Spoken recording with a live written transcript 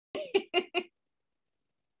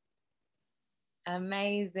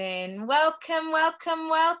Amazing. Welcome, welcome,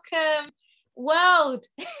 welcome, world,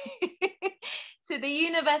 to the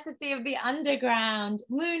University of the Underground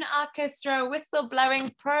Moon Arkestra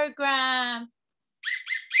Whistleblowing Program.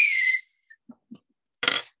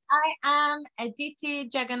 I am Aditi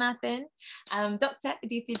Jagannathan, Dr.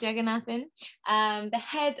 Aditi Jagannathan, the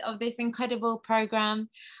head of this incredible program.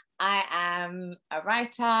 I am a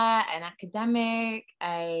writer, an academic,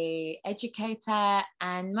 an educator,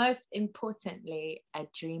 and most importantly, a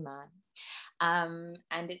dreamer. And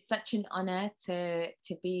it's such an honor to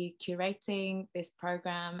be curating this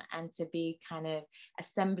program and to be kind of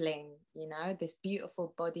assembling, you know, this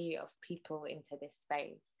beautiful body of people into this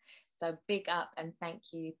space. So big up and thank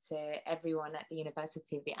you to everyone at the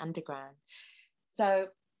University of the Underground. So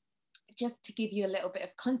just to give you a little bit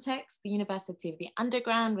of context, the University of the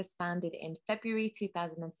Underground was founded in February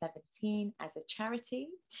 2017 as a charity,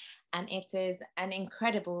 and it is an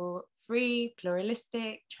incredible, free,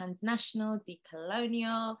 pluralistic, transnational,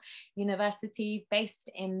 decolonial university based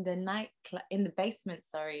in the basement,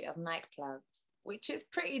 of nightclubs, which is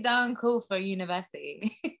pretty darn cool for a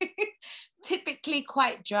university. Typically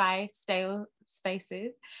quite dry, stale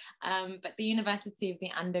spaces, but the University of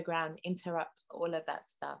the Underground interrupts all of that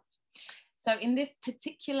stuff. So in this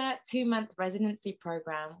particular 2-month residency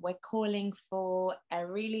program, we're calling for a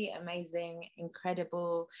really amazing,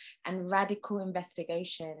 incredible, and radical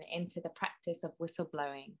investigation into the practice of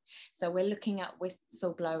whistleblowing. So we're looking at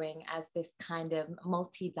whistleblowing as this kind of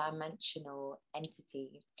multi-dimensional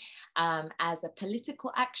entity, as a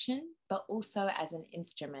political action, but also as an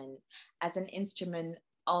instrument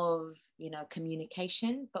of, you know,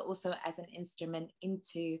 communication, but also as an instrument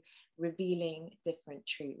into revealing different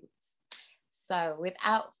truths. So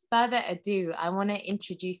without further ado, I want to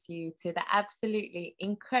introduce you to the absolutely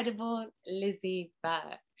incredible Lizzy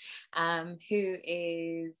Burt, who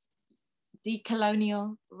is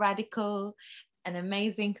decolonial, radical, an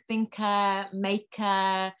amazing thinker,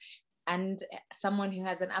 maker, and someone who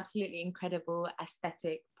has an absolutely incredible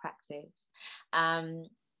aesthetic practice.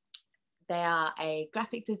 They are a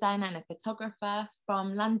graphic designer and a photographer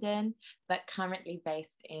from London, but currently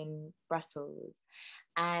based in Brussels.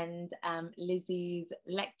 And Lizzy's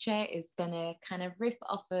lecture is gonna kind of riff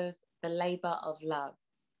off of the labor of love,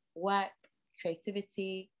 work,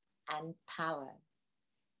 creativity, and power.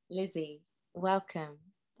 Lizzy, welcome.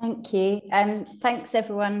 Thank you. Thanks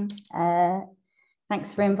everyone.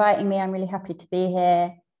 Thanks for inviting me. I'm really happy to be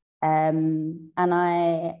here. And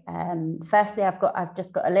I, firstly, I've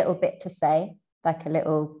just got a little bit to say, like a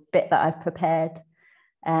little bit that I've prepared,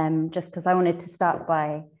 just because I wanted to start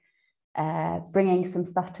by bringing some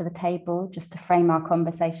stuff to the table, just to frame our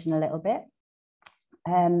conversation a little bit.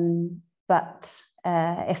 But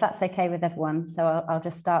if that's okay with everyone, so I'll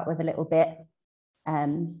just start with a little bit.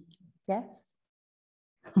 Yes?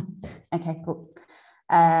 Okay, cool.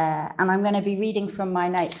 And I'm going to be reading from my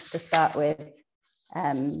notes to start with.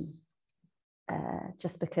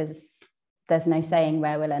 Just because there's no saying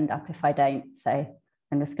where we'll end up if I don't, so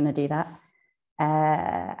I'm just going to do that.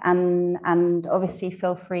 And obviously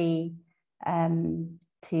feel free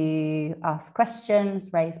to ask questions,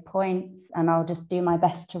 raise points, and I'll just do my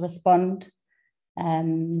best to respond.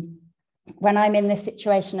 When I'm in this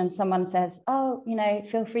situation and someone says, oh, you know,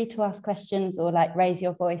 feel free to ask questions or like raise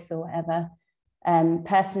your voice or whatever,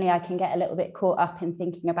 personally, I can get a little bit caught up in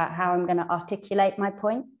thinking about how I'm going to articulate my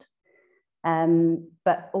point.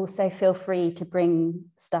 But also feel free to bring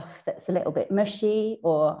stuff that's a little bit mushy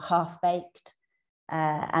or half-baked,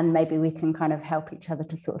 and maybe we can kind of help each other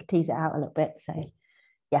to sort of tease it out a little bit. So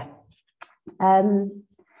yeah.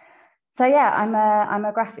 So yeah, I'm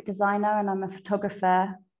a graphic designer and I'm a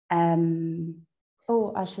photographer.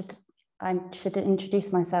 Oh, I should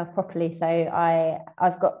introduce myself properly. So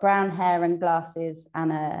I've got brown hair and glasses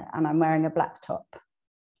and I'm wearing a black top.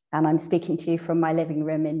 And I'm speaking to you from my living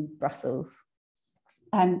room in Brussels.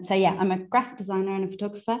 So yeah, I'm a graphic designer and a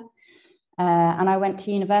photographer. And I went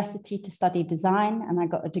to university to study design and I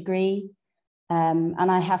got a degree. And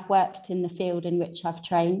I have worked in the field in which I've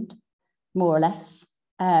trained, more or less.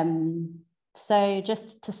 So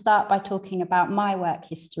just to start by talking about my work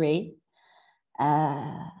history,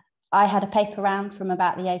 I had a paper round from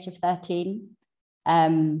about the age of 13.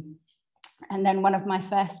 And then one of my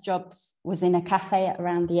first jobs was in a cafe at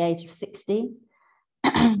around the age of 16.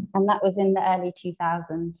 And that was in the early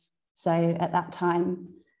 2000s. So at that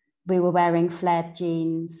time, we were wearing flared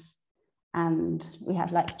jeans and we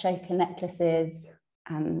had like choker necklaces,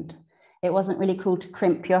 and it wasn't really cool to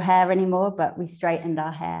crimp your hair anymore, but we straightened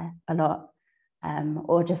our hair a lot,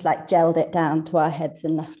 or just like gelled it down to our heads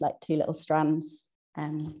and left like 2 little strands.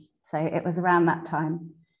 So it was around that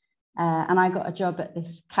time. And I got a job at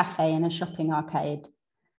this cafe in a shopping arcade.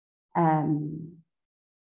 And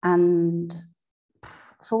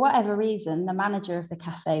for whatever reason, the manager of the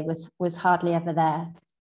cafe was hardly ever there.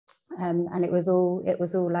 And it was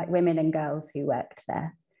all like women and girls who worked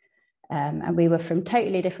there. And we were from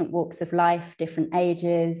totally different walks of life, different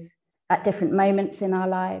ages, at different moments in our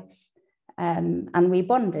lives. And we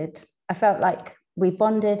bonded. I felt like we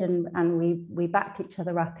bonded and we backed each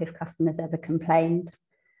other up if customers ever complained.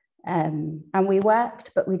 And we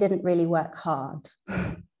worked, but we didn't really work hard.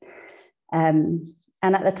 And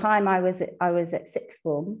at the time I was at sixth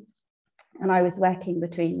form, and I was working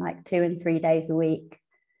between like 2 and 3 days a week,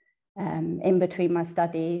 in between my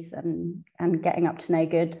studies and getting up to no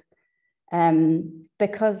good.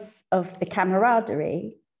 Because of the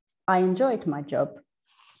camaraderie, I enjoyed my job,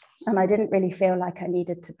 and I didn't really feel like I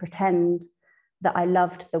needed to pretend that I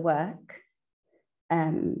loved the work.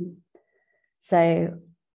 So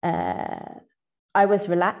I was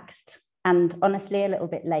relaxed and honestly a little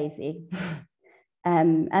bit lazy.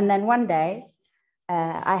 And then one day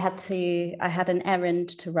I had an errand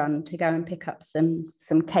to run to go and pick up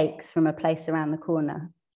some cakes from a place around the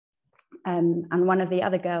corner. And one of the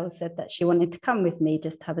other girls said that she wanted to come with me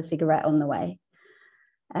just to have a cigarette on the way.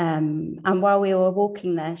 And while we were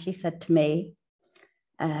walking there, she said to me,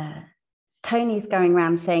 Tony's going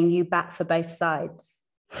around saying you bat for both sides.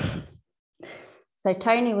 So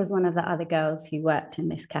Tony was one of the other girls who worked in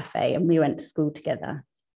this cafe, and we went to school together.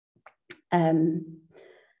 And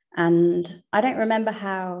I don't remember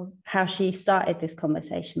how she started this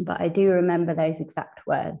conversation, but I do remember those exact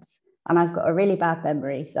words. And I've got a really bad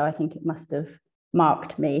memory, so I think it must have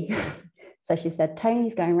marked me. So she said,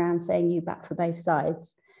 Tony's going around saying you bat for both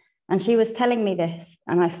sides. And she was telling me this,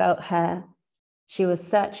 and I felt she was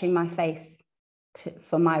searching my face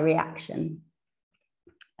for my reaction.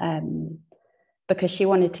 Because she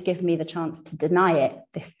wanted to give me the chance to deny it,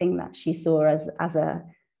 this thing that she saw as a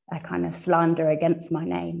kind of slander against my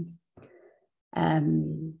name.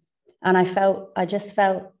 And I just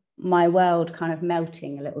felt my world kind of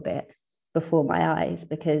melting a little bit before my eyes,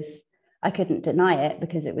 because I couldn't deny it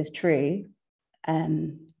because it was true.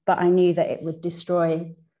 But I knew that it would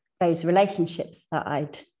destroy those relationships that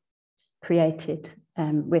I'd created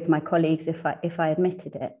with my colleagues if I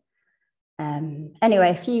admitted it.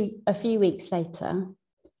 Anyway, a few weeks later,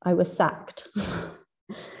 I was sacked.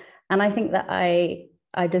 And I think that I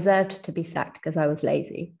deserved to be sacked because I was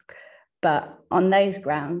lazy. But on those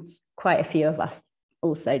grounds, quite a few of us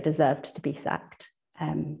also deserved to be sacked.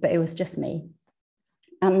 But it was just me.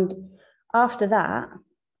 And after that,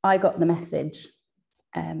 I got the message.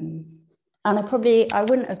 And I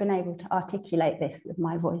wouldn't have been able to articulate this with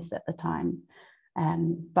my voice at the time.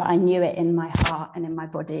 But I knew it in my heart and in my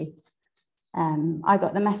body. I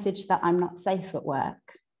got the message that I'm not safe at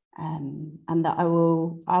work, and that I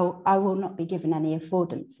will not be given any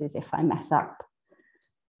affordances if I mess up.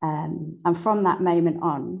 And from that moment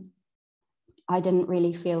on, I didn't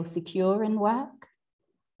really feel secure in work.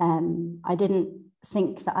 I didn't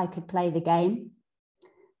think that I could play the game.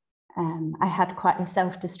 I had quite a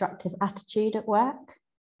self-destructive attitude at work.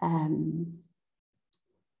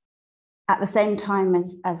 At the same time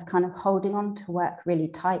as kind of holding on to work really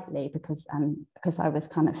tightly because I was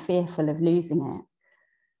kind of fearful of losing it.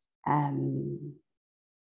 And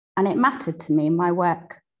it mattered to me. My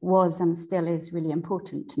work was and still is really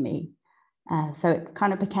important to me. So it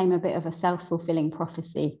kind of became a bit of a self-fulfilling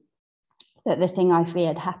prophecy that the thing I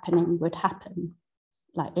feared happening would happen,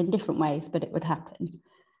 like in different ways, but it would happen.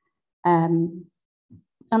 And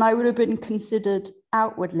I would have been considered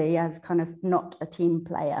outwardly as kind of not a team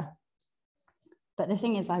player. But the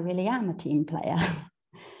thing is, I really am a team player.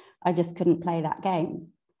 I just couldn't play that game.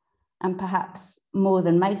 And perhaps more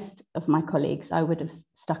than most of my colleagues, I would have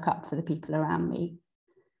stuck up for the people around me.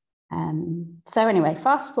 So anyway,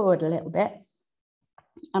 fast forward a little bit,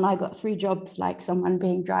 and I got 3 jobs like someone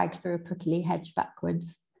being dragged through a prickly hedge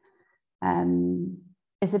backwards.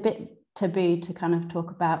 It's a bit taboo to kind of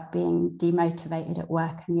talk about being demotivated at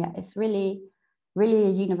work, and yet it's really, really a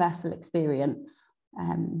universal experience.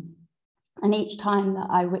 And each time that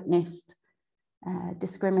I witnessed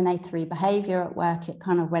discriminatory behaviour at work, it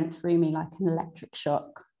kind of went through me like an electric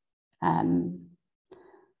shock.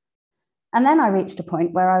 And then I reached a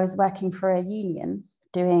point where I was working for a union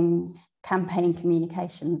doing campaign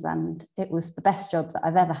communications, and it was the best job that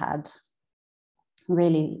I've ever had.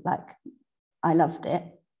 Really, like, I loved it.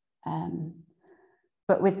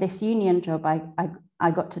 But with this union job,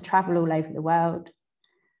 I got to travel all over the world.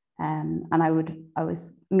 And I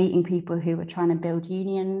was meeting people who were trying to build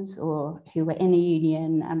unions or who were in a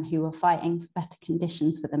union and who were fighting for better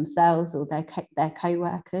conditions for themselves or their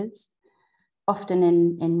co-workers, often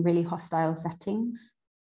in really hostile settings.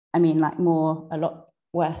 I mean, like a lot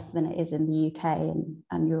worse than it is in the UK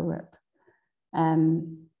and Europe.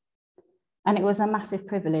 And it was a massive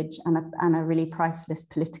privilege and a really priceless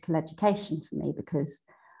political education for me, because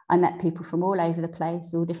I met people from all over the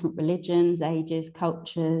place, all different religions, ages,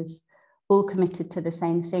 cultures, all committed to the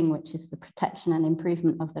same thing, which is the protection and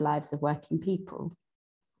improvement of the lives of working people.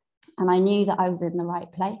 And I knew that I was in the right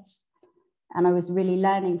place, and I was really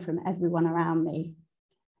learning from everyone around me.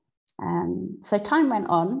 So time went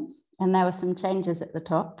on, and there were some changes at the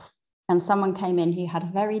top, and someone came in who had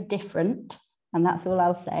a very different, and that's all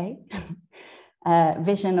I'll say,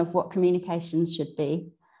 vision of what communications should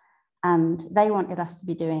be. And they wanted us to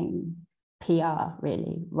be doing PR,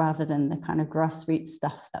 really, rather than the kind of grassroots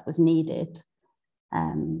stuff that was needed.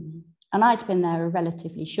 And I'd been there a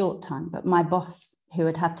relatively short time, but my boss, who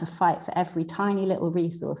had had to fight for every tiny little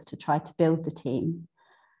resource to try to build the team,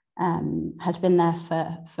 had been there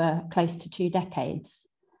for close to 2 decades.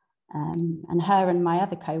 And her and my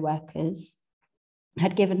other co-workers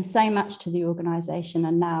had given so much to the organisation,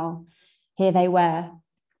 and now here they were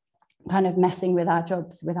kind of messing with our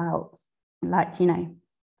jobs without, like, you know,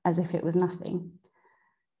 as if it was nothing.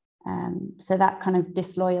 So that kind of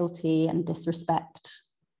disloyalty and disrespect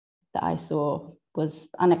that I saw was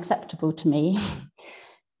unacceptable to me.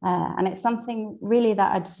 And it's something really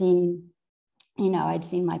that I'd seen, you know, I'd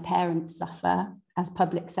seen my parents suffer as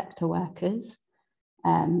public sector workers,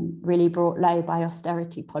 really brought low by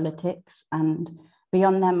austerity politics. And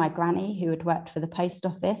beyond them, my granny, who had worked for the post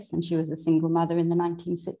office, and she was a single mother in the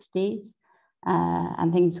 1960s,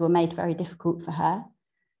 and things were made very difficult for her.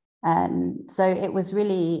 So it was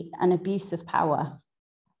really an abuse of power.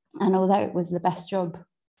 And although it was the best job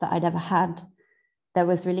that I'd ever had, there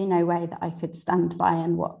was really no way that I could stand by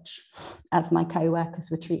and watch as my co-workers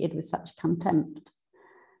were treated with such contempt.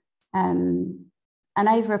 And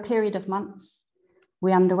over a period of months,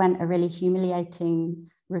 we underwent a really humiliating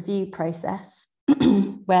review process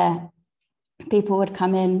where people would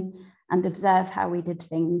come in and observe how we did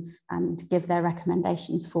things and give their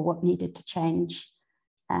recommendations for what needed to change.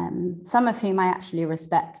 Some of whom I actually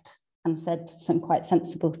respect and said some quite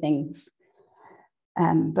sensible things.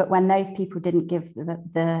 But when those people didn't give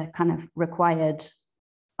the kind of required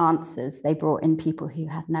answers, they brought in people who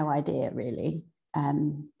had no idea really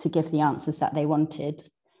to give the answers that they wanted,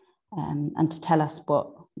 and to tell us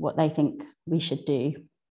what they think we should do.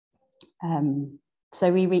 So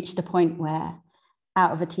we reached a point where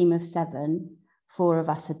out of a team of 7, 4 of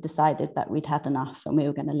us had decided that we'd had enough and we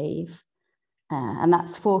were going to leave. And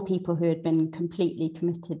that's 4 people who had been completely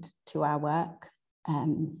committed to our work.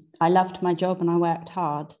 I loved my job and I worked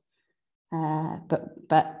hard,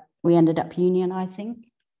 but we ended up unionising,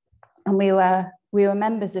 and we were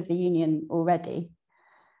members of the union already.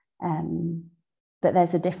 But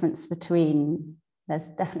there's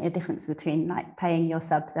definitely a difference between like paying your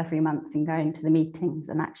subs every month and going to the meetings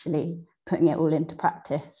and actually putting it all into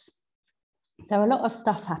practice. So a lot of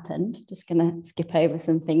stuff happened, just gonna skip over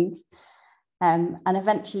some things. And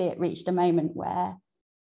eventually it reached a moment where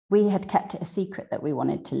we had kept it a secret that we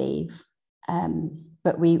wanted to leave.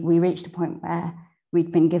 But we reached a point where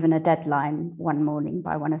we'd been given a deadline one morning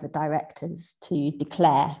by one of the directors to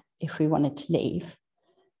declare if we wanted to leave.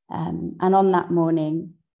 And on that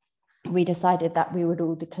morning, we decided that we would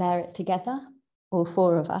all declare it together, all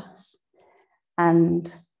 4 of us.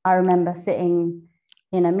 And I remember sitting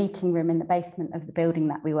in a meeting room in the basement of the building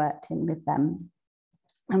that we worked in with them.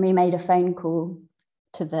 And we made a phone call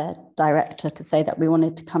to the director to say that we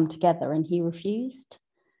wanted to come together, and he refused.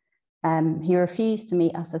 He refused to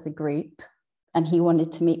meet us as a group, and he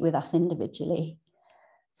wanted to meet with us individually.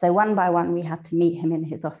 So one by one, we had to meet him in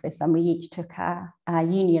his office, and we each took our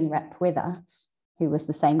union rep with us, who was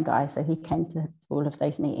the same guy, so he came to all of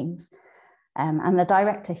those meetings. And the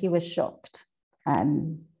director, he was shocked.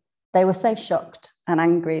 They were so shocked and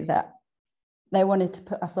angry that they wanted to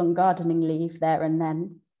put us on gardening leave there and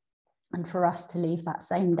then, and for us to leave that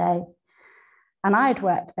same day. And I'd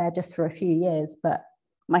worked there just for a few years, but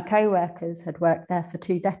my co-workers had worked there for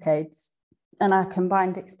 2 decades, and our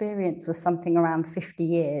combined experience was something around 50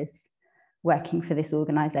 years working for this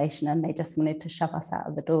organisation, and they just wanted to shove us out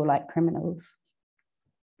of the door like criminals.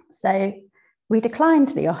 So we declined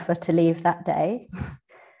the offer to leave that day,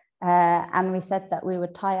 and we said that we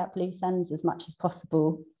would tie up loose ends as much as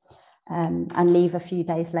possible and leave a few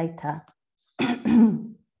days later.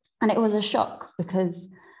 And it was a shock because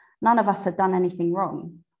none of us had done anything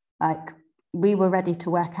wrong. Like, we were ready to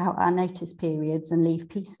work out our notice periods and leave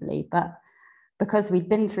peacefully. But because we'd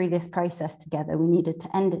been through this process together, we needed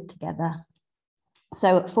to end it together.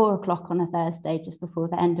 So at 4 o'clock on a Thursday, just before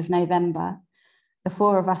the end of November, the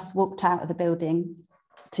four of us walked out of the building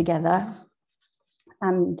together,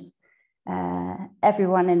 and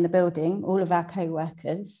everyone in the building, all of our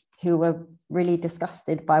co-workers who were really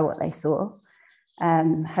disgusted by what they saw,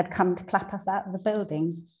 had come to clap us out of the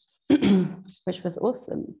building, which was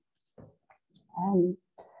awesome.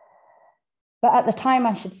 But at the time,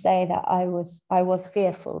 I should say that I was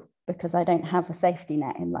fearful, because I don't have a safety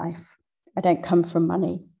net in life. I don't come from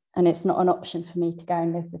money, and it's not an option for me to go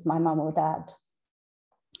and live with my mum or dad.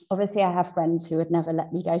 Obviously, I have friends who would never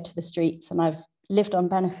let me go to the streets, and I've lived on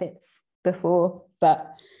benefits before,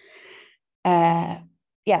 but yeah,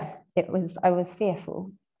 I was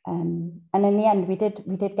fearful. And in the end, we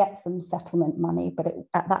did get some settlement money, but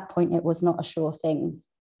at that point, it was not a sure thing.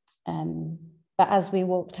 But as we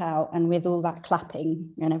walked out, and with all that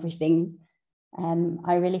clapping and everything,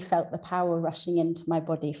 I really felt the power rushing into my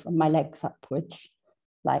body from my legs upwards,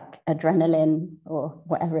 like adrenaline or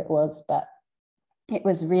whatever it was. But it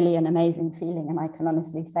was really an amazing feeling, and I can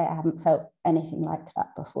honestly say I haven't felt anything like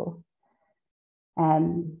that before.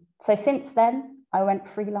 So since then, I went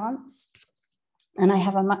freelance, and I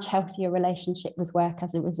have a much healthier relationship with work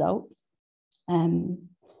as a result.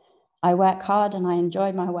 I work hard and I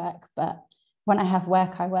enjoy my work, but when I have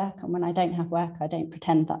work, I work, and when I don't have work, I don't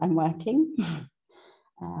pretend that I'm working.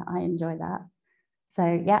 I enjoy that. So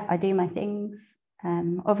yeah, I do my things.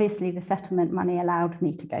 Obviously, the settlement money allowed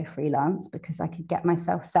me to go freelance because I could get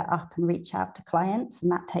myself set up and reach out to clients,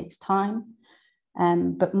 and that takes time.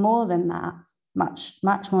 But more than that,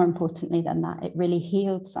 much more importantly than that, it really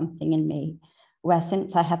healed something in me, where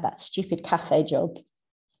since I had that stupid cafe job,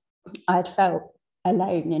 I'd felt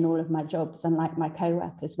alone in all of my jobs, and like my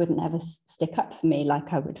co-workers wouldn't ever stick up for me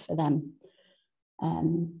like I would for them.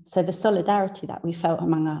 So the solidarity that we felt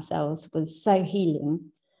among ourselves was so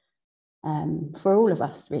healing. For all of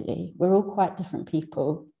us, really. We're all quite different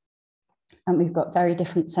people, and we've got very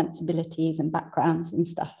different sensibilities and backgrounds and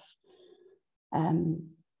stuff.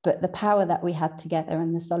 But the power that we had together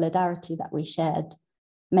and the solidarity that we shared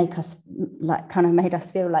made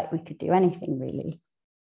us feel like we could do anything, really.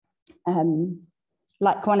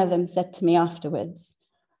 Like one of them said to me afterwards,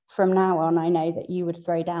 "From now on, I know that you would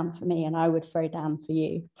throw down for me and I would throw down for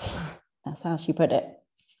you." That's how she put it.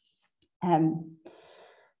 And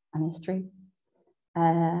it's true.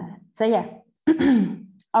 So yeah,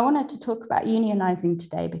 I wanted to talk about unionizing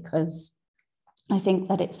today because I think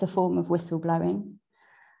that it's a form of whistleblowing.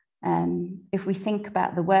 If we think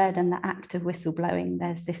about the word and the act of whistleblowing,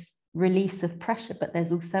 there's this release of pressure, but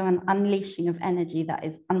there's also an unleashing of energy that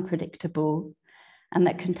is unpredictable and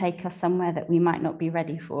that can take us somewhere that we might not be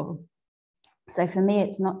ready for. So for me,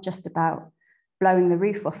 it's not just about blowing the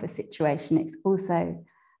roof off a situation, it's also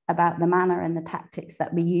about the manner and the tactics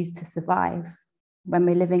that we use to survive when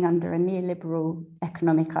we're living under a neoliberal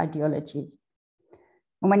economic ideology.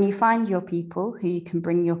 And when you find your people who you can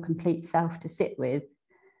bring your complete self to sit with,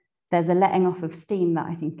 there's a letting off of steam that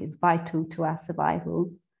I think is vital to our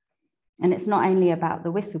survival. And it's not only about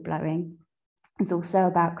the whistleblowing, it's also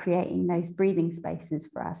about creating those breathing spaces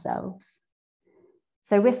for ourselves.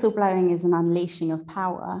 So whistleblowing is an unleashing of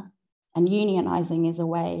power, and unionizing is a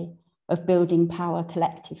way of building power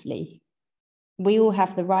collectively. We all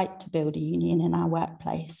have the right to build a union in our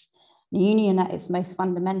workplace. The union at its most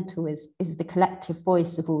fundamental is the collective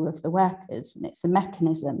voice of all of the workers, and it's a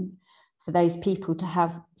mechanism for those people to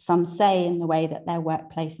have some say in the way that their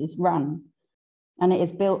workplaces run. And it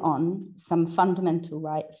is built on some fundamental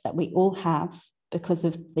rights that we all have because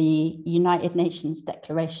of the United Nations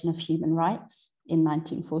Declaration of Human Rights in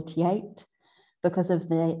 1948, because of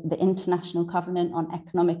the International Covenant on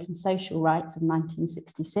Economic and Social Rights of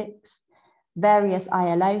 1966, various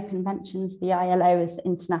ILO conventions. The ILO is the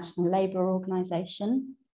International Labour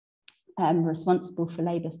Organization, responsible for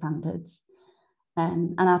labour standards.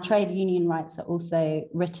 And our trade union rights are also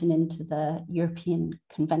written into the European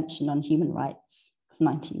Convention on Human Rights of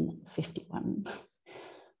 1951.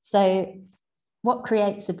 So what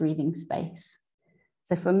creates a breathing space?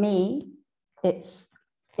 So for me, it's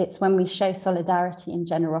when we show solidarity and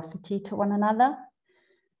generosity to one another.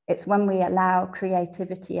 It's when we allow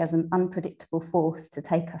creativity as an unpredictable force to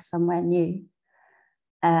take us somewhere new.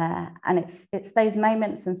 And it's those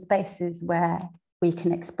moments and spaces where we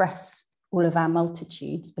can express all of our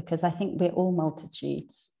multitudes, because I think we're all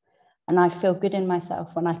multitudes. And I feel good in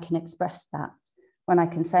myself when I can express that, when I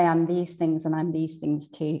can say I'm these things and I'm these things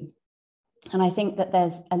too. And I think that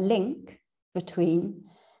there's a link between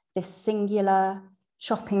this singular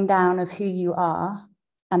chopping down of who you are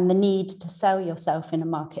and the need to sell yourself in a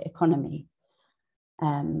market economy.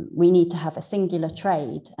 We need to have a singular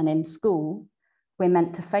trade, and in school, we're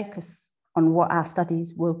meant to focus on what our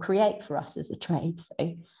studies will create for us as a trade.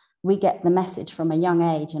 So we get the message from a young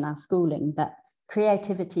age in our schooling that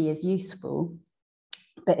creativity is useful,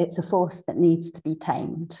 but it's a force that needs to be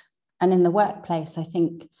tamed. And in the workplace, I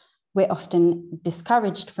think we're often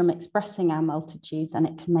discouraged from expressing our multitudes, and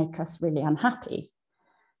it can make us really unhappy.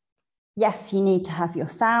 Yes, you need to have your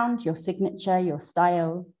sound, your signature, your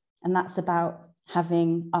style, and that's about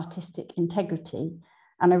having artistic integrity,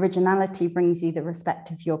 and originality brings you the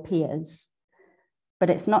respect of your peers. But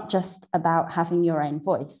it's not just about having your own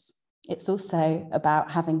voice. It's also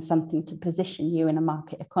about having something to position you in a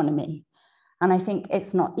market economy. And I think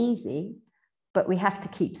it's not easy, but we have to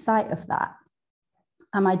keep sight of that.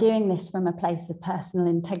 Am I doing this from a place of personal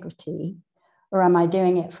integrity, or am I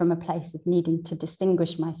doing it from a place of needing to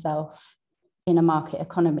distinguish myself in a market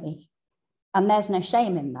economy? And there's no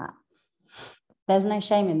shame in that. There's no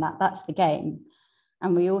shame in that. That's the game.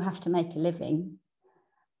 And we all have to make a living.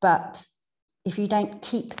 But if you don't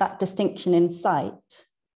keep that distinction in sight,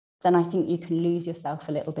 then I think you can lose yourself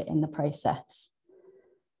a little bit in the process.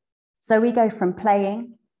 So we go from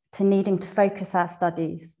playing to needing to focus our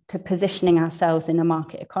studies to positioning ourselves in a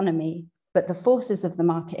market economy. But the forces of the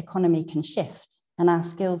market economy can shift, and our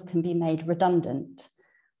skills can be made redundant,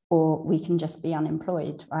 or we can just be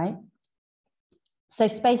unemployed, right? So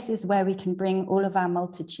spaces where we can bring all of our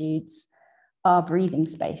multitudes are breathing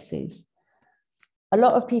spaces. A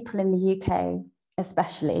lot of people in the UK,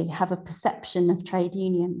 especially, have a perception of trade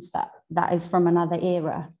unions that is from another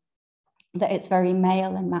era, that it's very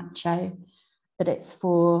male and macho, that it's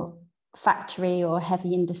for factory or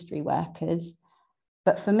heavy industry workers.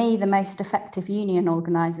 But for me, the most effective union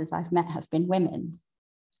organisers I've met have been women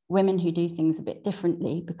who do things a bit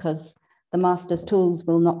differently, because the master's tools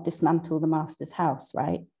will not dismantle the master's house,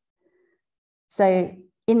 right? So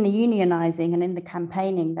in the unionising and in the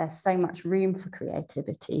campaigning, there's so much room for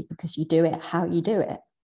creativity, because you do it how you do it.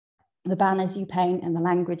 The banners you paint and the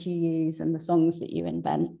language you use and the songs that you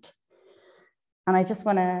invent. And I just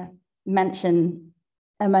want to mention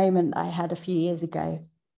a moment I had a few years ago,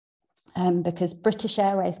 because British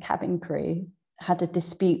Airways cabin crew had a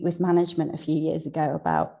dispute with management a few years ago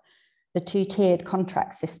about the two-tiered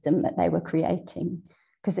contract system that they were creating,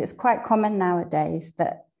 because it's quite common nowadays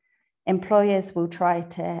that employers will try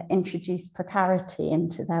to introduce precarity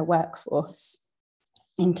into their workforce,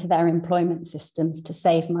 into their employment systems, to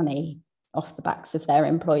save money off the backs of their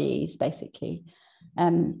employees, basically.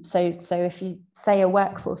 So if you say a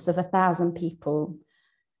workforce of 1,000 people,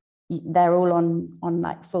 they're all on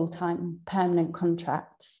like full-time permanent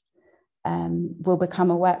contracts, will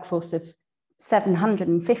become a workforce of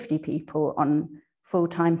 750 people on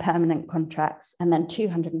full-time permanent contracts, and then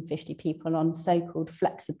 250 people on so-called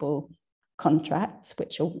flexible contracts,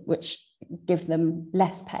 which give them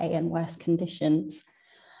less pay and worse conditions.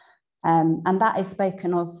 And that is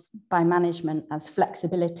spoken of by management as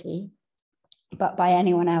flexibility, but by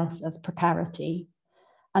anyone else as precarity.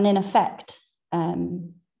 And in effect,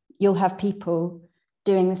 you'll have people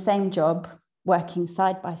doing the same job, working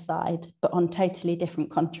side by side, but on totally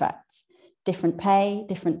different contracts. Different pay,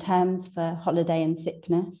 different terms for holiday and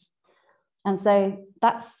sickness. And so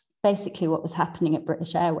that's basically what was happening at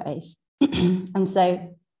British Airways. And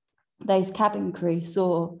so those cabin crew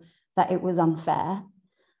saw that it was unfair,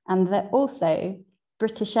 and that also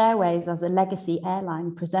British Airways as a legacy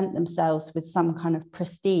airline present themselves with some kind of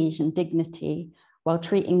prestige and dignity, while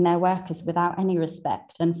treating their workers without any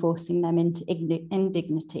respect and forcing them into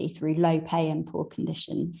indignity through low pay and poor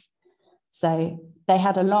conditions. So they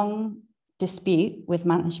had a long dispute with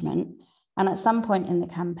management, and at some point in the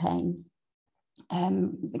campaign,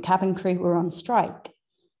 the cabin crew were on strike,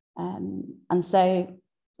 and so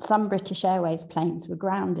some British Airways planes were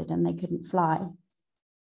grounded and they couldn't fly.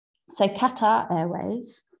 So Qatar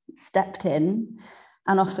Airways stepped in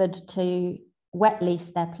and offered to wet lease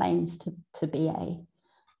their planes to BA.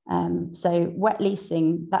 So wet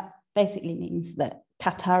leasing, that basically means that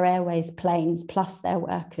Qatar Airways planes plus their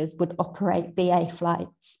workers would operate BA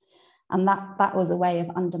flights. And that was a way of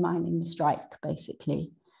undermining the strike,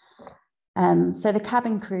 basically. So the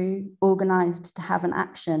cabin crew organised to have an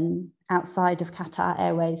action outside of Qatar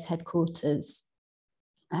Airways headquarters.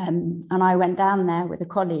 And I went down there with a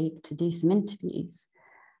colleague to do some interviews.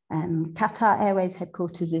 Qatar Airways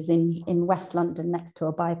headquarters is in West London, next to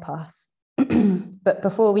a bypass. But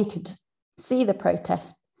before we could see the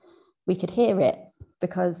protest, we could hear it,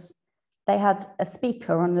 because they had a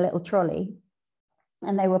speaker on a little trolley,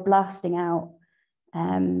 and they were blasting out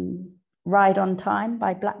Ride on Time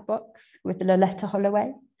by Black Box with Loletta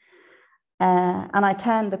Holloway. And I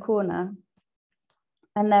turned the corner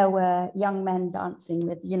and there were young men dancing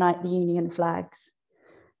with Unite the Union flags.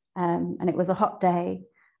 And it was a hot day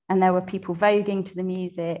and there were people voguing to the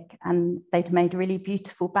music, and they'd made really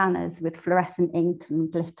beautiful banners with fluorescent ink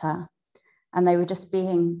and glitter. And they were just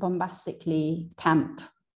being bombastically camp,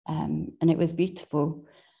 and it was beautiful.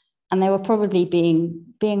 And they were probably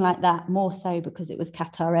being like that more so because it was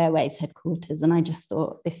Qatar Airways headquarters. And I just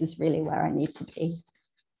thought, this is really where I need to be.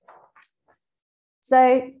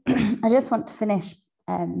 So I just want to finish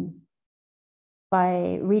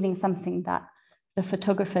by reading something that the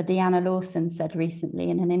photographer Deanna Lawson said recently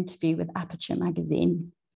in an interview with Aperture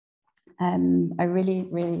magazine. I really,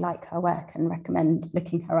 really like her work and recommend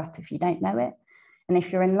looking her up if you don't know it. And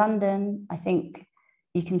if you're in London, I think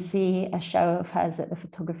you can see a show of hers at the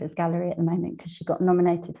Photographers Gallery at the moment because she got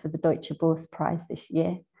nominated for the Deutsche Börse Prize this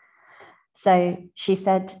year. So she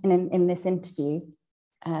said in this interview,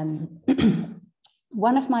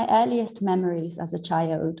 one of my earliest memories as a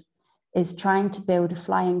child is trying to build a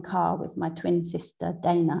flying car with my twin sister,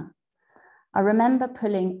 Dana. I remember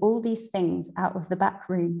pulling all these things out of the back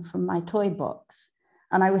room from my toy box,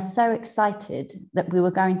 and I was so excited that we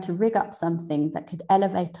were going to rig up something that could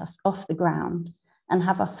elevate us off the ground and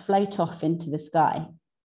have us float off into the sky.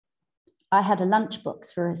 I had a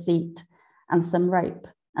lunchbox for a seat and some rope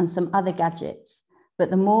and some other gadgets, but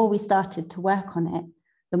the more we started to work on it,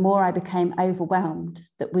 the more I became overwhelmed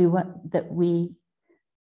that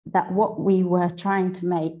what we were trying to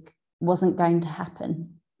make wasn't going to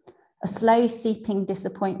happen. A slow seeping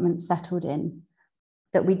disappointment settled in,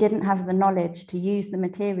 that we didn't have the knowledge to use the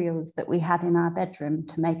materials that we had in our bedroom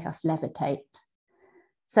to make us levitate.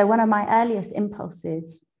 So one of my earliest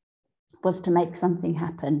impulses was to make something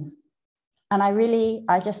happen. And I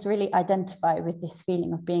just really identify with this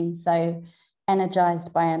feeling of being so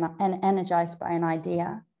energized by an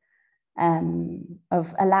idea,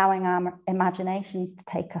 of allowing our imaginations to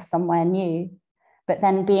take us somewhere new, but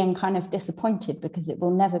then being kind of disappointed because it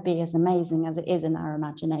will never be as amazing as it is in our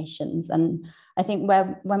imaginations. And I think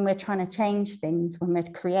when we're trying to change things, when we're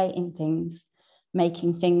creating things,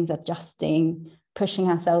 making things, adjusting, pushing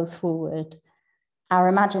ourselves forward, our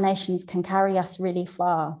imaginations can carry us really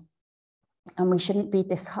far. And we shouldn't be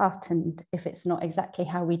disheartened if it's not exactly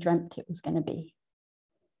how we dreamt it was going to be.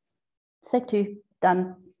 C'est tout,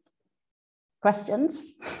 done. Questions?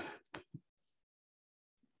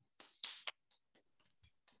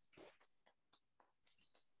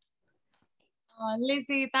 Oh,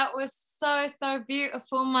 Lizzy, that was so, so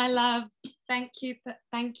beautiful, my love. Thank you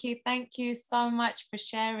so much for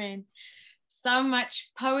sharing so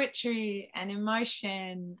much poetry and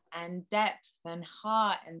emotion and depth and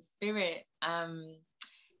heart and spirit. Damn,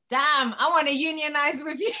 I want to unionize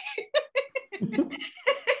with you.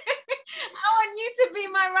 I want you to be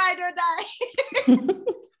my ride or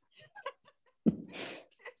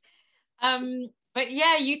die. But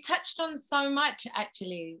yeah, you touched on so much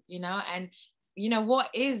actually, and what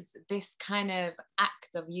is this kind of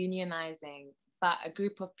act of unionizing but a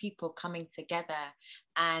group of people coming together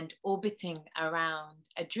and orbiting around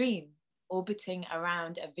a dream, orbiting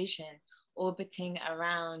around a vision, orbiting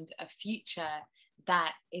around a future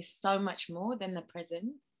that is so much more than the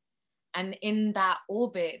present. And in that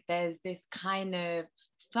orbit, there's this kind of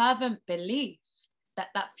fervent belief that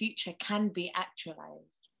that future can be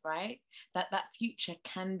actualized, right? That future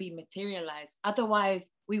can be materialized. Otherwise,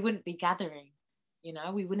 we wouldn't be gathering,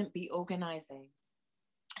 we wouldn't be organizing.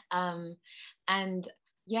 And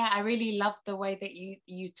yeah, I really love the way that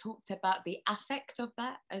you talked about the affect of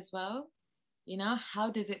that as well. How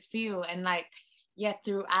does it feel? And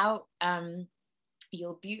throughout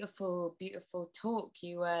your beautiful talk,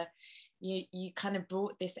 you kind of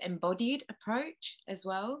brought this embodied approach as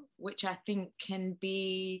well, which I think can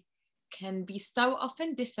be so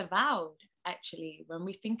often disavowed actually when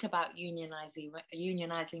we think about unionizing,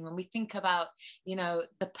 when we think about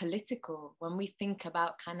the political, when we think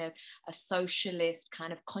about kind of a socialist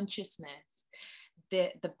kind of consciousness,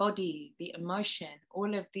 the body, the emotion,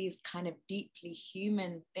 all of these kind of deeply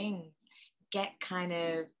human things get kind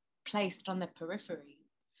of placed on the periphery.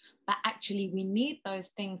 But actually we need those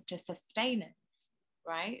things to sustain us,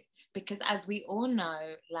 right? Because as we all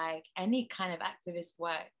know, like any kind of activist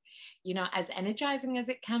work, as energizing as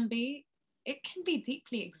it can be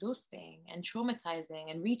deeply exhausting and traumatizing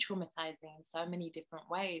and re-traumatizing in so many different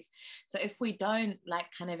ways. So if we don't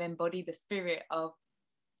kind of embody the spirit of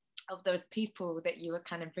those people that you were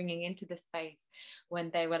kind of bringing into the space when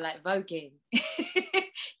they were voguing,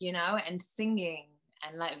 and singing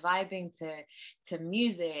and vibing to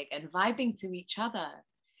music and vibing to each other,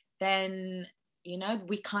 then, you know,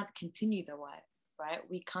 we can't continue the work, right?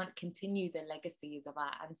 We can't continue the legacies of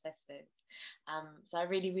our ancestors. So I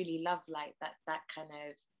really, really love like that kind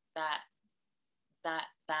of that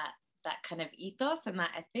kind of ethos and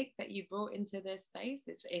that ethic that you brought into this space.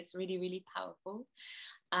 It's really, really powerful.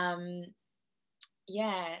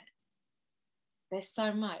 Yeah, there's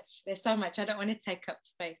so much. I don't want to take up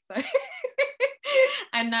space, so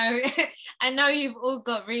I know you've all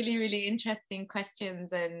got really, really interesting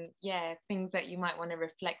questions and yeah, things that you might want to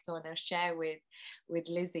reflect on or share with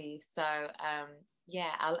Lizzy. So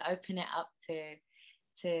yeah, I'll open it up to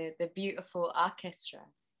the beautiful orchestra.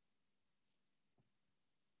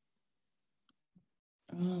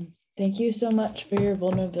 Thank you so much for your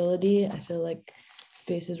vulnerability. I feel like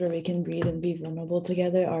spaces where we can breathe and be vulnerable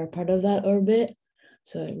together are part of that orbit.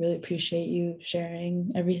 So I really appreciate you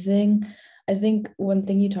sharing everything. I think one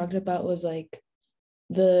thing you talked about was like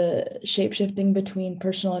the shape-shifting between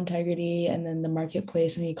personal integrity and then the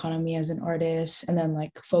marketplace and the economy as an artist, and then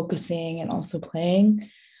like focusing and also playing.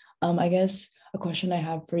 I guess a question I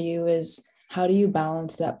have for you is, how do you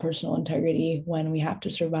balance that personal integrity when we have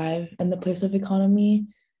to survive in the place of economy?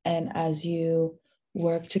 And as you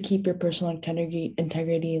work to keep your personal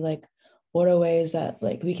integrity, like what are ways that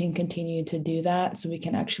like we can continue to do that so we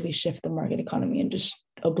can actually shift the market economy and just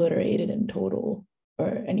obliterate it in total?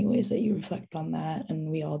 Or any ways that you reflect on that, and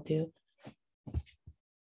we all do.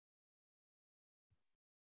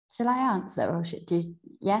 Shall I answer, or should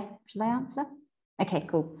I answer? Okay,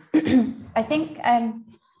 cool. I think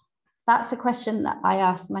that's a question that I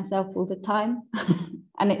ask myself all the time.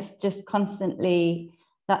 And it's just constantly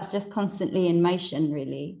in motion,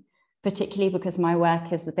 really, particularly because my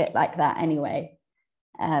work is a bit like that anyway.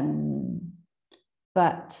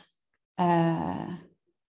 But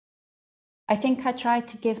I think I try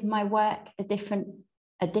to give my work a different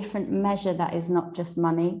measure that is not just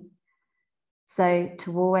money. So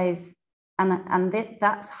to always, and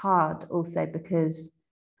that's hard also because,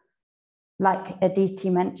 like Aditi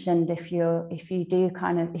mentioned, if you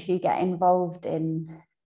get involved in,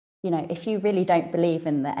 you know, if you really don't believe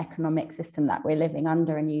in the economic system that we're living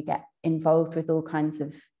under, and you get involved with all kinds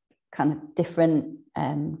of kind of different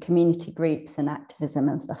community groups and activism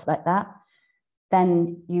and stuff like that,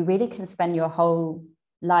 then you really can spend your whole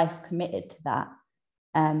life committed to that.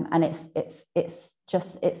 And it's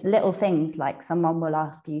little things like someone will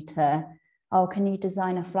ask you to, oh, can you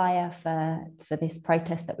design a flyer for this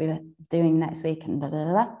protest that we're doing next week, and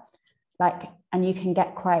like, and you can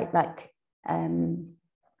get quite like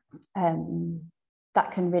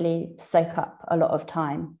that can really soak up a lot of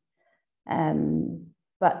time.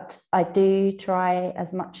 But I do try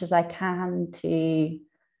as much as I can to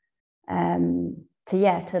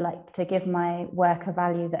give my work a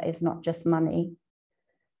value that is not just money,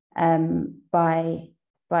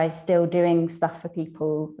 by still doing stuff for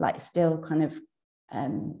people, like still kind of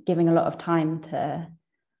giving a lot of time to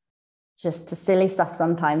silly stuff.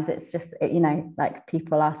 Sometimes it's just, you know, like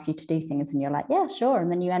people ask you to do things and you're like, yeah, sure, and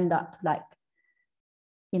then you end up like,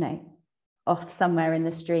 you know, off somewhere in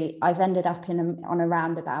the street. I've ended up on a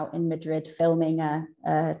roundabout in Madrid filming a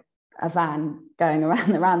van going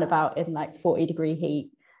around the roundabout in like 40-degree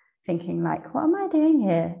heat, thinking like, what am I doing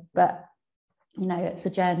here? But you know, it's a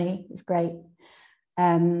journey. It's great.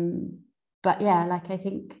 But yeah, like I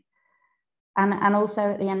think, and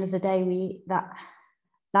also at the end of the day,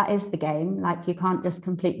 that is the game. Like you can't just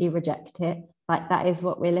completely reject it. Like that is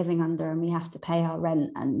what we're living under, and we have to pay our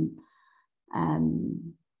rent.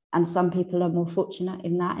 And some people are more fortunate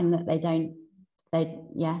in that they don't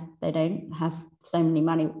have so many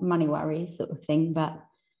money worries, sort of thing. But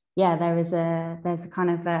yeah, there's a kind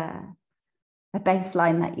of a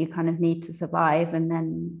baseline that you kind of need to survive, and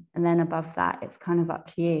then above that it's kind of up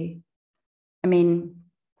to you. I mean,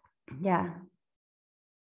 yeah.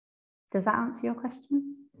 Does that answer your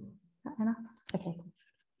question? Is that enough? Okay.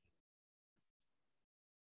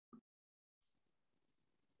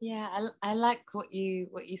 Yeah, I like what you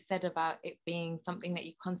said about it being something that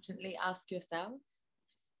you constantly ask yourself.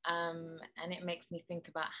 And it makes me think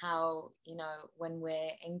about how, you know, when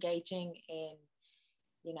we're engaging in,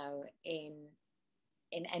 you know, in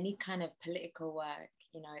any kind of political work,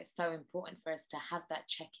 you know, it's so important for us to have that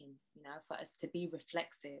check-in, you know, for us to be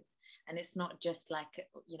reflexive. And it's not just like,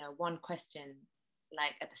 you know, one question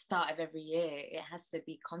like at the start of every year. It has to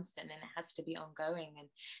be constant and it has to be ongoing. And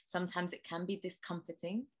sometimes it can be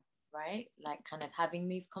discomforting, right? Like kind of having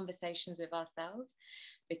these conversations with ourselves,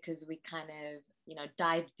 because we kind of, you know,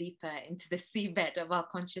 dive deeper into the seabed of our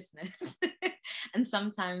consciousness And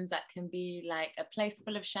sometimes that can be like a place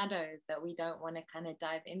full of shadows that we don't want to kind of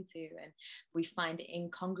dive into, and we find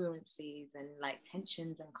incongruencies and like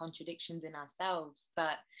tensions and contradictions in ourselves.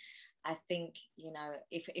 But I think, you know,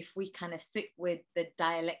 if we kind of sit with the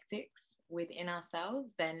dialectics within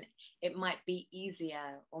ourselves, then it might be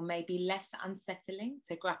easier or maybe less unsettling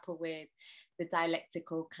to grapple with the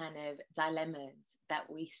dialectical kind of dilemmas that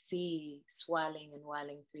we see swirling and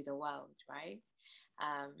whirling through the world, right?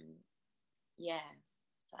 Yeah,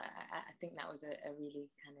 so I think that was a really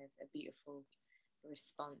kind of a beautiful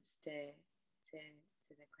response to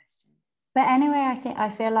the question. But anyway, I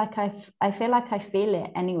feel like I feel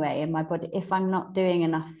it anyway in my body. If I'm not doing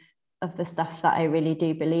enough of the stuff that I really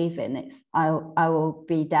do believe in, I will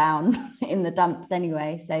be down in the dumps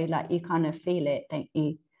anyway. So like you kind of feel it, don't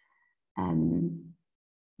you?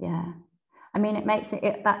 Yeah. I mean, it makes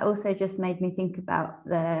it that also just made me think about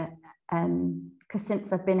the because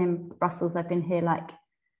since I've been in Brussels, I've been here like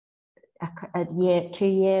a year, 2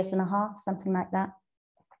 years and a half, something like that.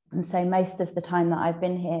 And so most of the time that I've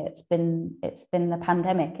been here, it's been the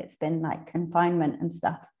pandemic, it's been like confinement and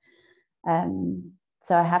stuff.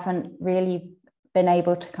 So I haven't really been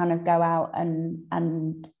able to kind of go out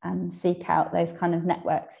and seek out those kind of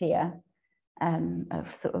networks here,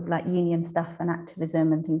 of sort of like union stuff and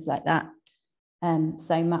activism and things like that,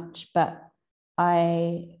 so much. But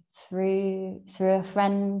I through a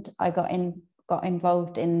friend, I got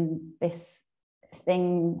involved in this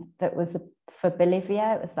thing that was for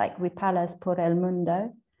Bolivia. It was like Huipalas por el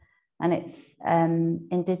Mundo, and it's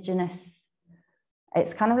indigenous.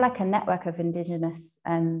 It's kind of like a network of indigenous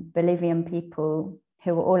Bolivian people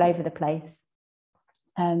who were all over the place.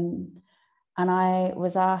 And I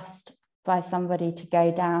was asked by somebody to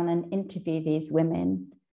go down and interview these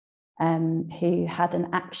women who had an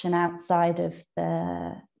action outside of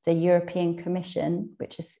the European Commission,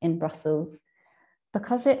 which is in Brussels,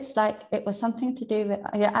 because it's like, it was something to do with,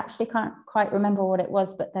 I actually can't quite remember what it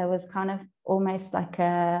was, but there was kind of almost like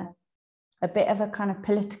a bit of a kind of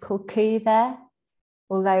political coup there,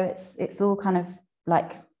 although it's all kind of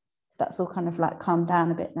like, that's all kind of like calmed down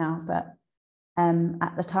a bit now. But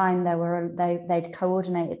at the time they'd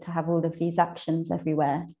coordinated to have all of these actions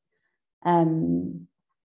everywhere. And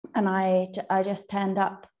I just turned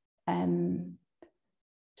up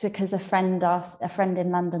because a friend in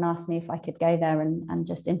London asked me if I could go there and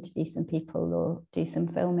just interview some people or do some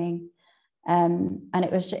filming. And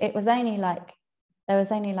it was only like, there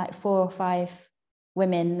was only like 4 or 5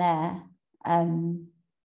 women there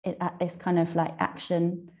at this kind of like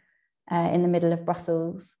action in the middle of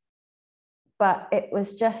Brussels. But it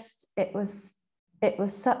was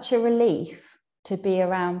such a relief to be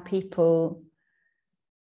around people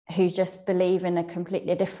who just believe in a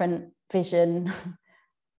completely different vision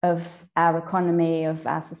of our economy, of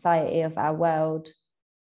our society, of our world.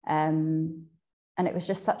 And it was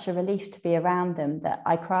just such a relief to be around them that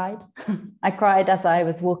I cried. I cried as I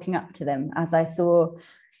was walking up to them, as I saw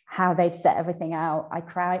how they'd set everything out. I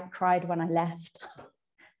cried when I left.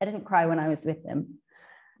 I didn't cry when I was with them.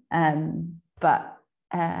 But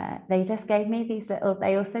they just gave me these little,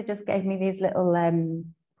 they also just gave me these little,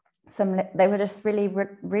 they were just really,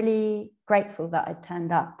 really grateful that I'd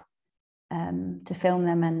turned up to film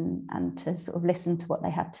them and to sort of listen to what they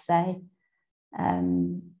had to say.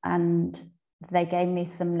 And they gave me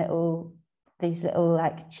these little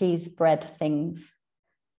like cheese bread things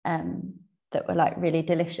that were like really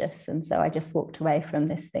delicious. And so I just walked away from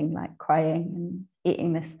this thing like crying and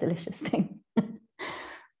eating this delicious thing.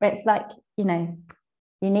 But it's like, you know,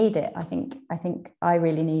 you need it. I think I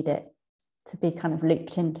really need it to be kind of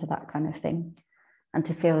looped into that kind of thing and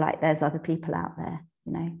to feel like there's other people out there,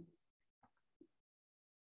 you know.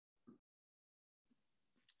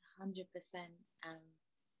 100%.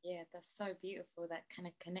 Yeah, that's so beautiful, that kind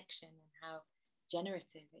of connection and how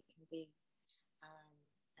generative it can be.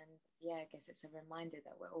 And yeah, I guess it's a reminder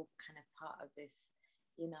that we're all kind of part of this,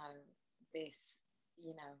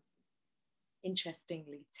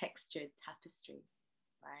 interestingly textured tapestry,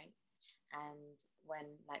 right? And when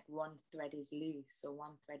like one thread is loose or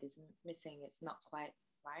one thread is missing, it's not quite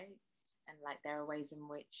right. And like there are ways in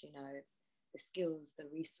which, the skills, the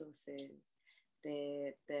resources,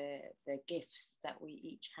 the gifts that we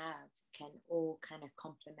each have can all kind of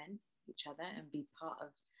complement each other and be part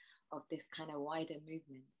of this kind of wider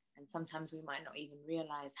movement. And sometimes we might not even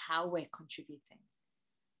realize how we're contributing,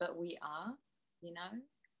 but we are,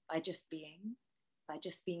 by just being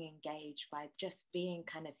engaged, by just being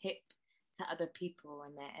kind of hip to other people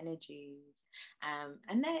and their energies,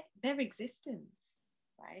 and their existence,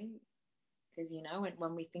 right? Because, you know,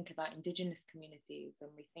 when we think about Indigenous communities,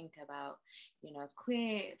 when we think about, you know,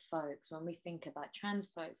 queer folks, when we think about trans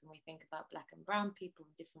folks, when we think about Black and brown people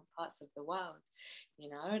in different parts of the world, you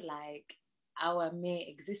know, like our mere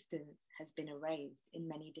existence has been erased in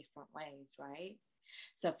many different ways, right?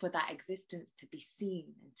 So for that existence to be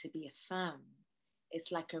seen and to be affirmed,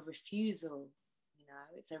 it's like a refusal, you know,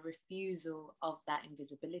 it's a refusal of that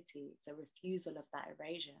invisibility, it's a refusal of that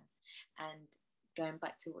erasure. And going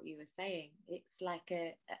back to what you were saying, it's like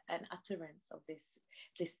an utterance of this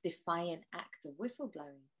defiant act of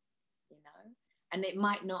whistleblowing, you know, and it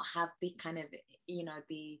might not have the kind of, you know,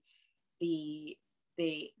 the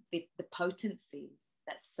potency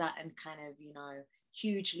that certain kind of, you know,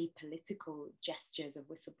 hugely political gestures of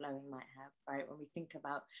whistleblowing might have, right? When we think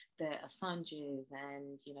about the Assanges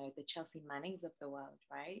and, you know, the Chelsea Mannings of the world,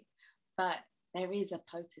 right? But there is a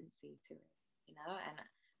potency to it, you know, and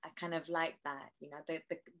I kind of like that, you know,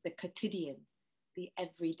 the quotidian, the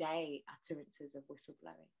everyday utterances of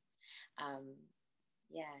whistleblowing.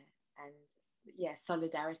 Yeah, and yeah,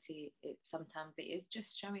 solidarity, sometimes it is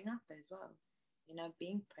just showing up as well, you know,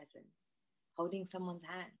 being present, holding someone's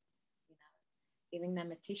hand, you know, giving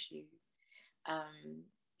them a tissue,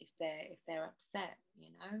 if they're upset, you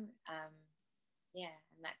know. Yeah,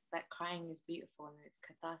 and that crying is beautiful, and it's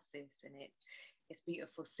catharsis, and it's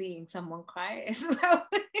beautiful seeing someone cry as well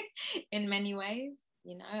in many ways,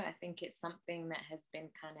 you know. I think it's something that has been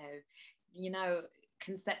kind of, you know,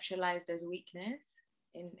 conceptualized as weakness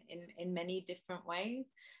in many different ways,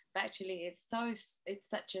 but actually it's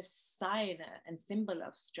such a sign and symbol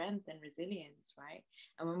of strength and resilience, right?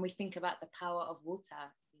 And when we think about the power of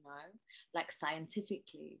water, you know, like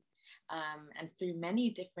scientifically, and through many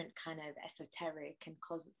different kind of esoteric and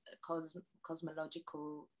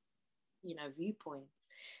cosmological, you know, viewpoints,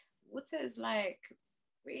 water is like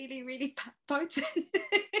really, really potent.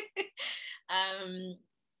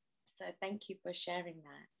 So thank you for sharing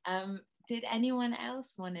that. Did anyone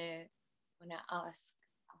else want to ask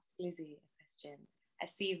Lizzy a question? I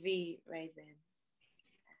see V raising.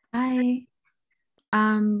 Hi.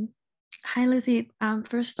 Hi, Lizzy.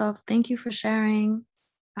 First off, thank you for sharing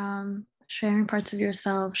parts of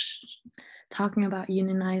yourself, talking about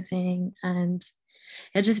unionizing, and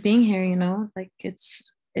just being here. You know, like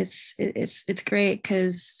it's great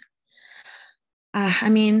because I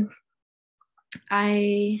mean,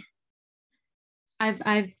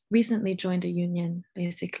 I've recently joined a union,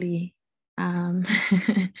 basically.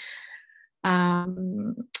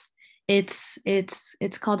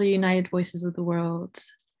 It's called the United Voices of the World,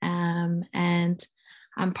 and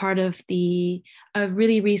I'm part of a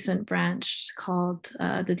really recent branch called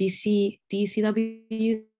the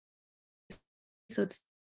DCW. So it's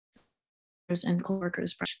and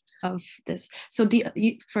co-workers branch of this. So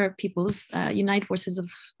for people's United Voices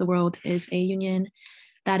of the World is a union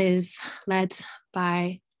that is led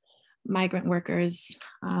by migrant workers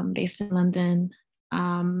based in London.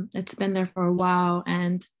 It's been there for a while,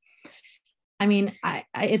 and I mean,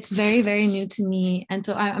 it's very, very new to me. And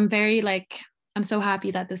so I'm so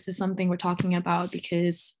happy that this is something we're talking about,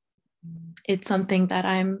 because it's something that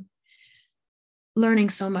I'm learning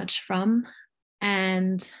so much from.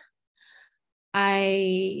 And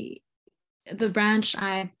the branch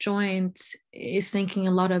I've joined is thinking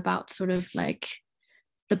a lot about sort of like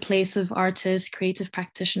the place of artists, creative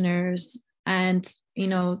practitioners, and, you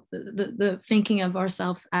know, the thinking of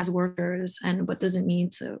ourselves as workers, and what does it mean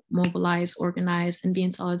to mobilize, organize, and be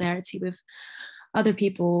in solidarity with other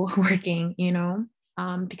people working, you know,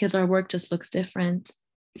 because our work just looks different.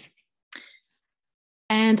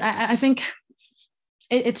 And I think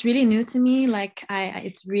it's really new to me. Like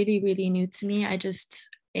it's really, really new to me.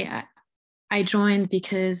 I joined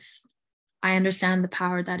because I understand the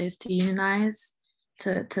power that is to unionize,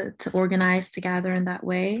 to organize, to gather in that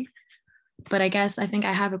way. But I think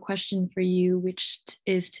I have a question for you, which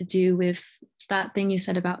is to do with that thing you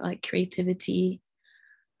said about like creativity.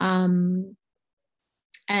 And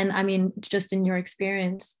I mean, just in your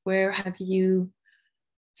experience, where have you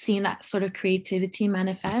seen that sort of creativity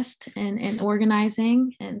manifest in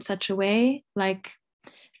organizing in such a way? Like,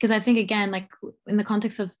 because I think, again, like in the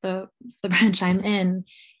context of the branch I'm in,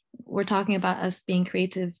 we're talking about us being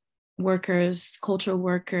creative workers, cultural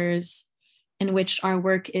workers, in which our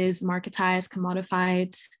work is marketized,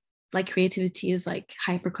 commodified, like creativity is like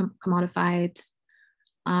hyper commodified.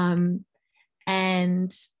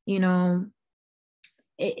 And, you know,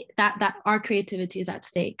 that our creativity is at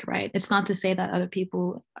stake, right? It's not to say that other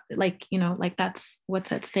people, like, you know, like that's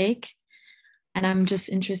what's at stake. And I'm just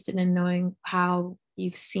interested in knowing how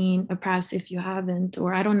you've seen, or perhaps if you haven't,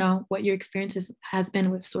 or I don't know what your experience has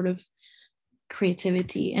been with sort of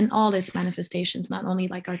creativity in all its manifestations, not only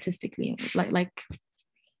like artistically, like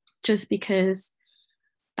just because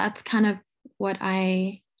that's kind of what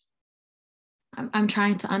I'm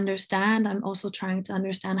trying to understand. I'm also trying to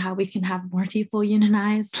understand how we can have more people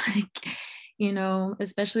unionize, like, you know,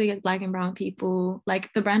 especially Black and brown people.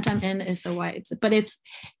 Like the branch I'm in is so white, but it's,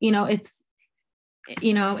 you know, it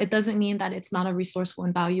doesn't mean that it's not a resourceful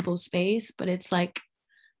and valuable space, but it's like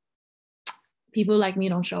people like me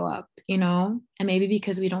don't show up, you know, and maybe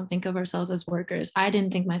because we don't think of ourselves as workers. I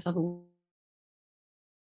didn't think myself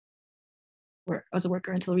as a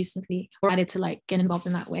worker until recently, or decided to like get involved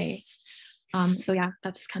in that way. So yeah,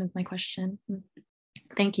 that's kind of my question.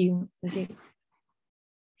 Thank you, Lizzy.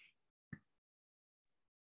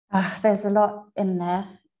 There's a lot in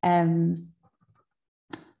there, and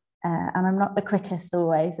I'm not the quickest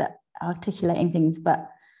always at articulating things, but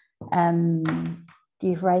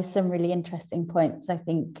you've raised some really interesting points. I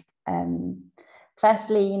think,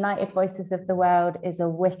 firstly, United Voices of the World is a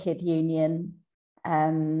wicked union,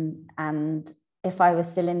 and if I was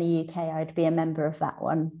still in the UK, I'd be a member of that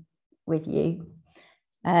one with you.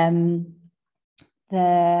 When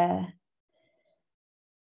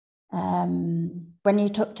you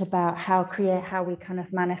talked about how we kind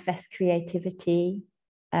of manifest creativity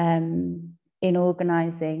in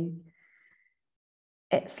organizing,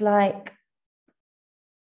 it's like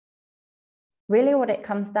really what it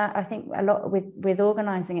comes down, I think a lot with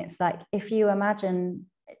organizing, it's like if you imagine,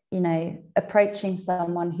 you know, approaching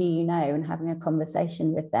someone who you know and having a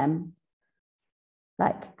conversation with them,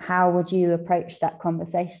 like how would you approach that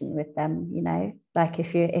conversation with them, you know, like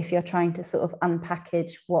if you're trying to sort of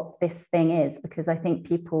unpackage what this thing is, because I think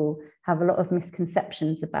people have a lot of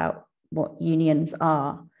misconceptions about what unions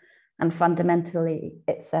are, and fundamentally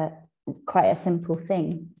it's quite a simple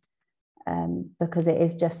thing, because it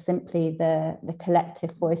is just simply the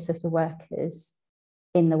collective voice of the workers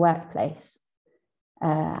in the workplace,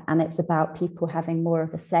 and it's about people having more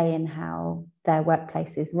of a say in how their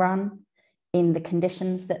workplace is run, in the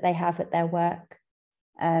conditions that they have at their work.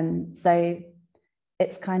 So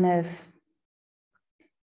it's kind of,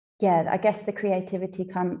 yeah, I guess the creativity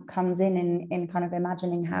comes in kind of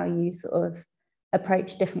imagining how you sort of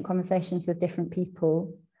approach different conversations with different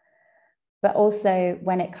people. But also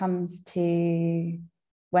when it comes to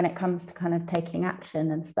kind of taking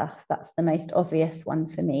action and stuff, that's the most obvious one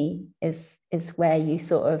for me, is where you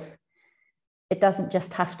sort of, it doesn't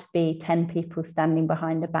just have to be 10 people standing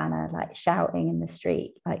behind a banner like shouting in the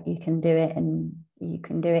street. Like you can do it in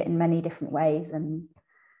many different ways, and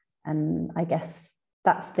I guess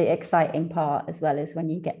that's the exciting part as well, is when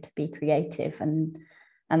you get to be creative, and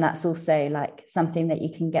that's also like something that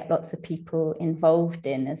you can get lots of people involved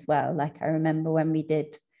in as well. Like I remember when we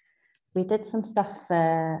did some stuff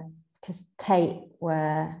because Tate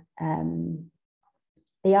were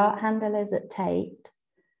the art handlers at Tate.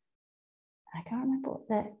 I can't remember what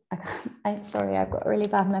sorry, I've got a really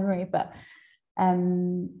bad memory, but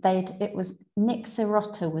it was Nick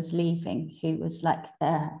Sirotta was leaving, who was like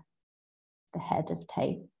the head of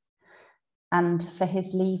Tate, and for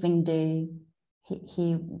his leaving do,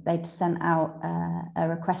 they'd sent out a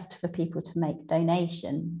request for people to make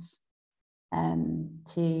donations to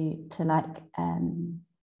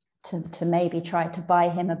maybe try to buy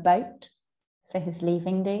him a boat for his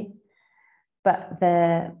leaving do, but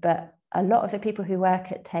a lot of the people who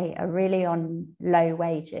work at Tate are really on low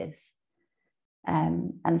wages.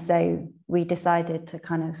 And so we decided to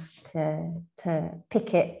kind of to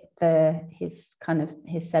picket his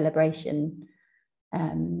celebration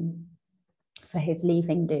for his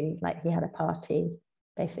leaving do. Like he had a party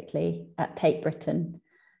basically at Tate Britain,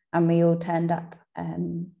 and we all turned up,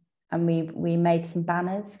 and we made some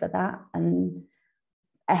banners for that. And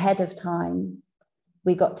ahead of time,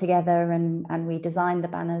 we got together and we designed the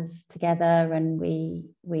banners together, and we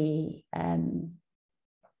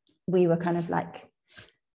were kind of like,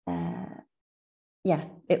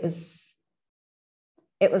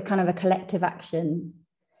 it was kind of a collective action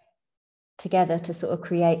together to sort of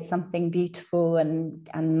create something beautiful and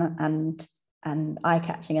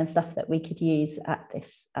eye-catching and stuff that we could use at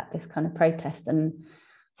this kind of protest. And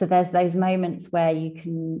so there's those moments where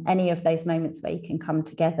any of those moments where you can come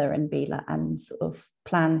together and be like, and sort of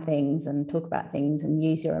plan things and talk about things and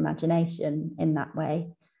use your imagination in that way.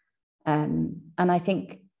 And I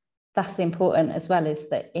think that's important as well, is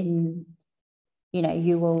that you're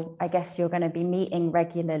going to be meeting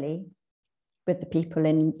regularly with the people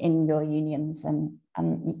in your unions and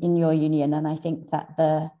in your union. And I think that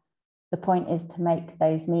the point is to make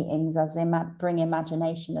those meetings bring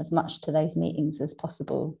imagination as much to those meetings as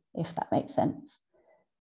possible, if that makes sense.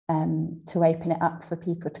 to open it up for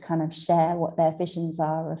people to kind of share what their visions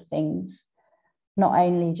are of things, not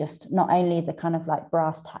only the kind of like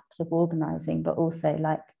brass tacks of organizing, but also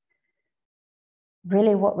like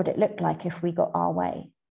really what would it look like if we got our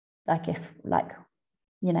way, like if, like,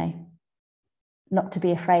 you know, not to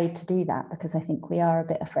be afraid to do that, because I think we are a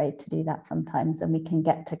bit afraid to do that sometimes, and we can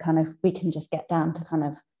just get down to kind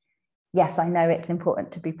of, yes, I know it's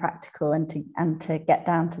important to be practical and to get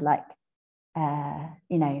down to like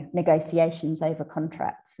you know, negotiations over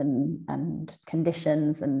contracts and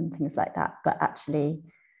conditions and things like that, but actually,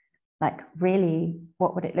 like, really,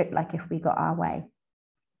 what would it look like if we got our way?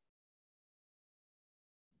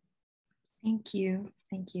 Thank you.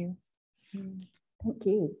 Thank you. Thank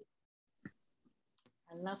you.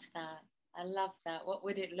 I love that. I love that. What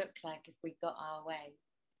would it look like if we got our way?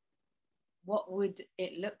 What would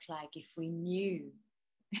it look like if we knew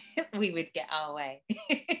we would get our way?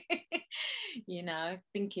 You know,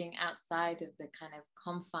 thinking outside of the kind of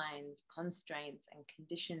confines, constraints, and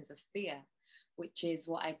conditions of fear, which is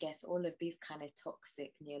what I guess all of these kind of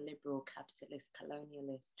toxic neoliberal, capitalist,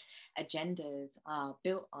 colonialist agendas are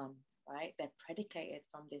built on, right? They're predicated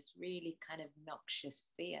from this really kind of noxious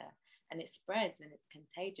fear, and it spreads and it's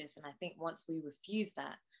contagious. And I think once we refuse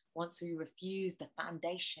that, once we refuse the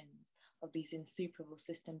foundations of these insuperable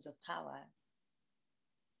systems of power,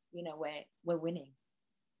 you know, we're winning,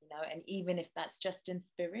 you know. And even if that's just in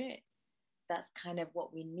spirit, that's kind of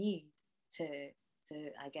what we need to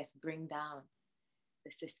I guess bring down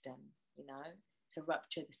the system, you know, to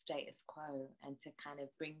rupture the status quo and to kind of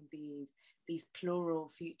bring these plural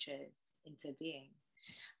futures into being.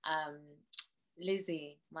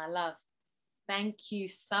 Lizzy, my love, thank you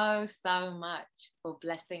so much for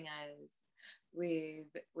blessing us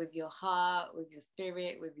with your heart, with your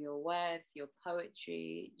spirit, with your words, your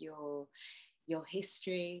poetry, your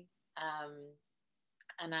history,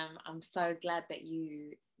 and I'm so glad that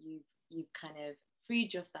you've kind of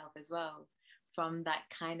freed yourself as well from that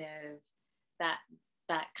kind of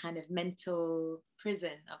mental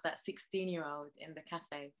prison of that 16-year-old in the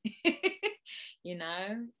cafe. You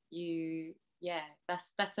know,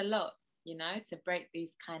 that's a lot, you know, to break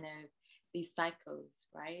these cycles,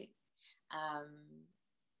 right?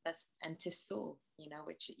 And to soar, you know,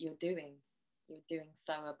 which you're doing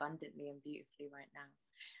so abundantly and beautifully right now.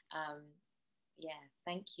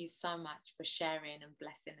 Thank you so much for sharing and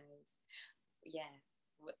blessing us.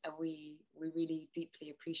 We really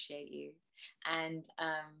deeply appreciate you. And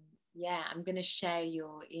I'm going to share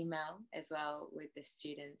your email as well with the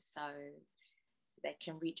students, so they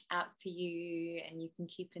can reach out to you and you can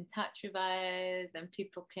keep in touch with us and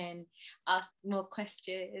people can ask more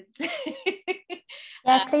questions.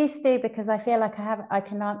 Yeah, please do, because I feel like I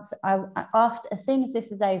can answer. After, as soon as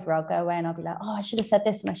this is over, I'll go away and I'll be like, oh, I should have said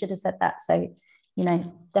this and I should have said that. So, you know,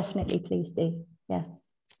 definitely, please do. Yeah.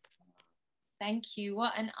 Thank you.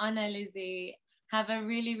 What an honor, Lizzy. Have a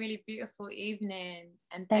really, really beautiful evening.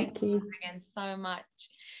 And thank you again so much.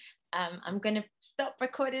 I'm going to stop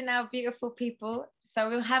recording now, beautiful people. So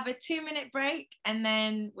we'll have a 2-minute break and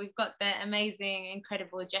then we've got the amazing,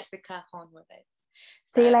 incredible Jessica Horn with us.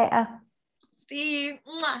 See you later. See you.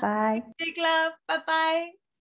 Mwah. Bye. Big love. Bye-bye.